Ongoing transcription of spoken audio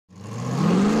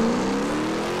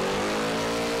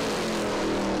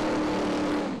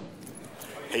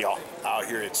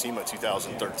here at SEMA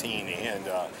 2013, and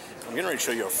I'm getting ready to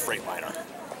show you a Freightliner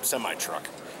semi-truck.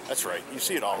 That's right, you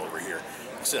see it all over here.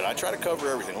 Like I said, I try to cover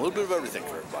everything, a little bit of everything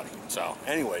for everybody. So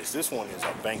anyways, this one is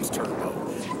a Banks Turbo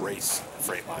race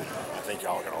Freightliner. I think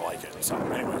y'all are going to like it. So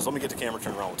anyways, let me get the camera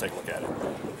turned around, we'll take a look at it.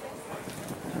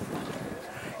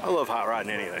 I love hot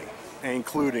rodding anything,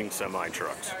 including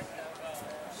semi-trucks.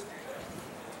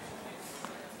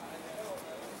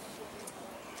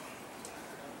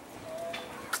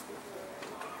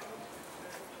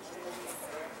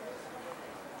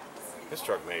 This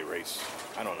truck may race.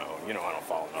 I don't know. You know, I don't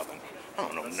follow nothing. I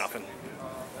don't know nothing.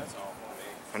 That's all.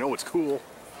 I know it's cool,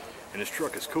 and this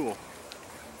truck is cool.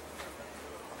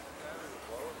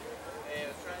 Hey, I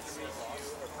was trying to see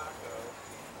Lost or Paco.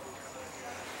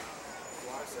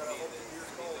 Why said I hope the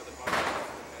year's cold?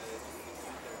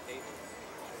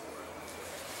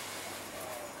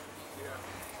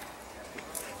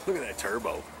 Look at that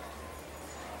turbo.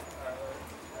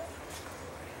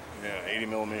 Yeah, 80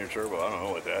 millimeter turbo. I don't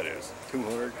know what that is.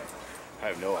 200? I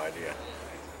have no idea.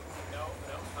 No,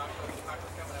 Paco's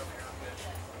coming over here on fish.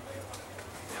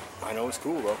 I know it's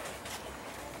cool though.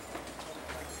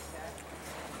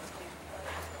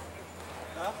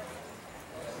 Huh?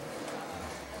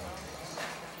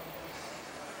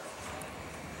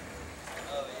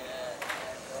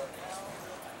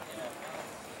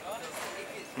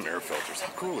 Some air filters.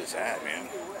 How cool is that, man?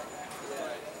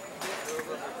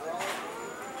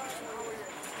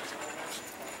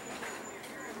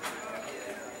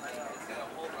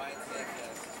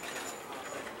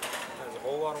 There's a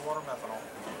whole lot of water methanol.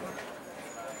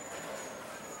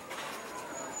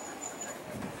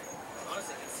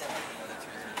 Honestly, it's 17 other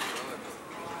two.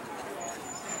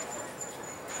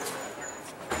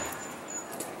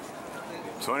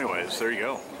 So anyways, there you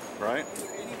go, right?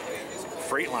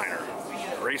 Freightliner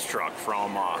race truck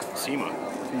from SEMA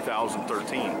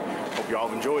 2013. Hope y'all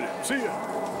have enjoyed it. See ya!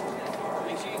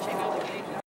 Make sure you check out the video.